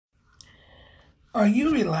Are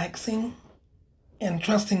you relaxing and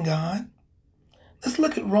trusting God? Let's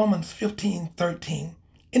look at Romans 15:13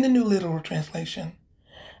 in the New Literal Translation.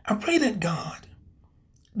 I pray that God,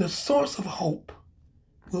 the source of hope,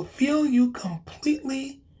 will fill you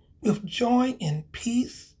completely with joy and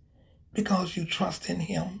peace because you trust in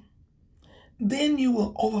Him. Then you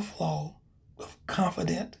will overflow with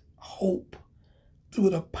confident hope through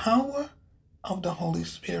the power of the Holy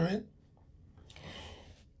Spirit.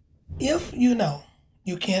 If you know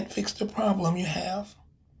you can't fix the problem you have,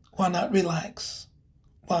 why not relax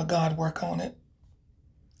while God work on it?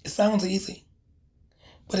 It sounds easy,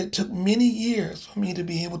 but it took many years for me to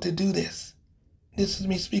be able to do this. This is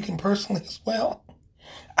me speaking personally as well.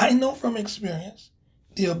 I know from experience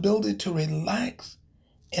the ability to relax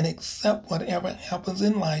and accept whatever happens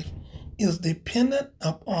in life is dependent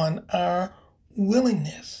upon our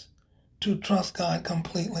willingness to trust God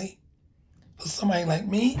completely. For somebody like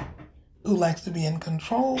me who likes to be in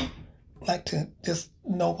control, like to just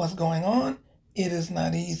know what's going on, it is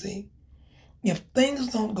not easy. If things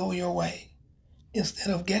don't go your way,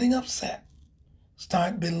 instead of getting upset,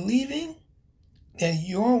 start believing that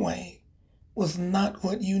your way was not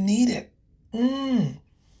what you needed.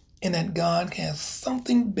 And that God has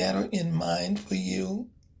something better in mind for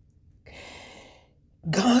you.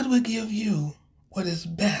 God will give you what is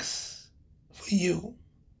best for you,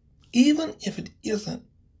 even if it isn't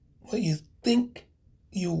what you think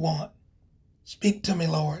you want. Speak to me,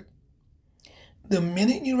 Lord. The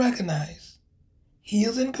minute you recognize He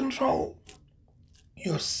is in control,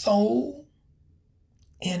 your soul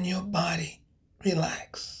and your body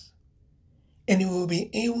relax, and you will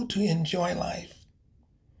be able to enjoy life.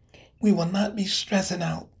 We will not be stressing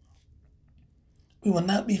out. We will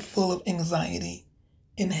not be full of anxiety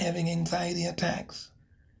and having anxiety attacks.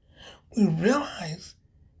 We realize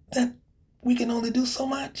that we can only do so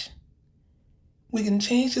much. We can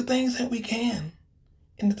change the things that we can,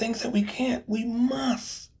 and the things that we can't, we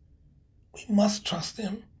must trust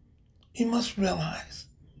Him. We must realize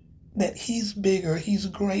that He's bigger, He's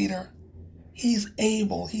greater, He's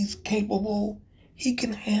able, He's capable, He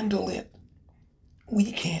can handle it.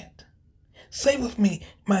 We can't. Say with me,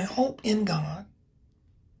 my hope in God.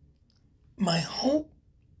 My hope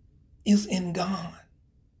is in God,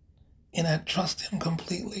 and I trust Him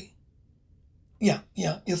completely. Yeah,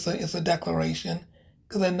 it's a declaration,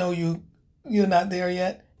 because I know you're not there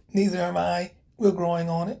yet. Neither am I. We're growing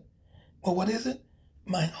on it. But what is it?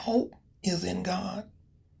 My hope is in God,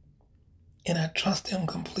 and I trust Him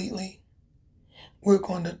completely. We're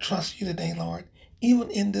going to trust You today, Lord. Even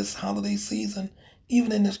in this holiday season,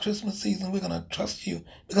 even in this Christmas season, we're going to trust You,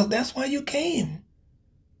 because that's why You came.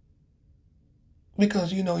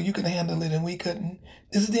 Because You know You can handle it and we couldn't.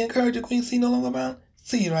 This is the Encourager Queen C. No Longer Bound.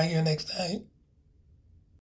 See you right here next time.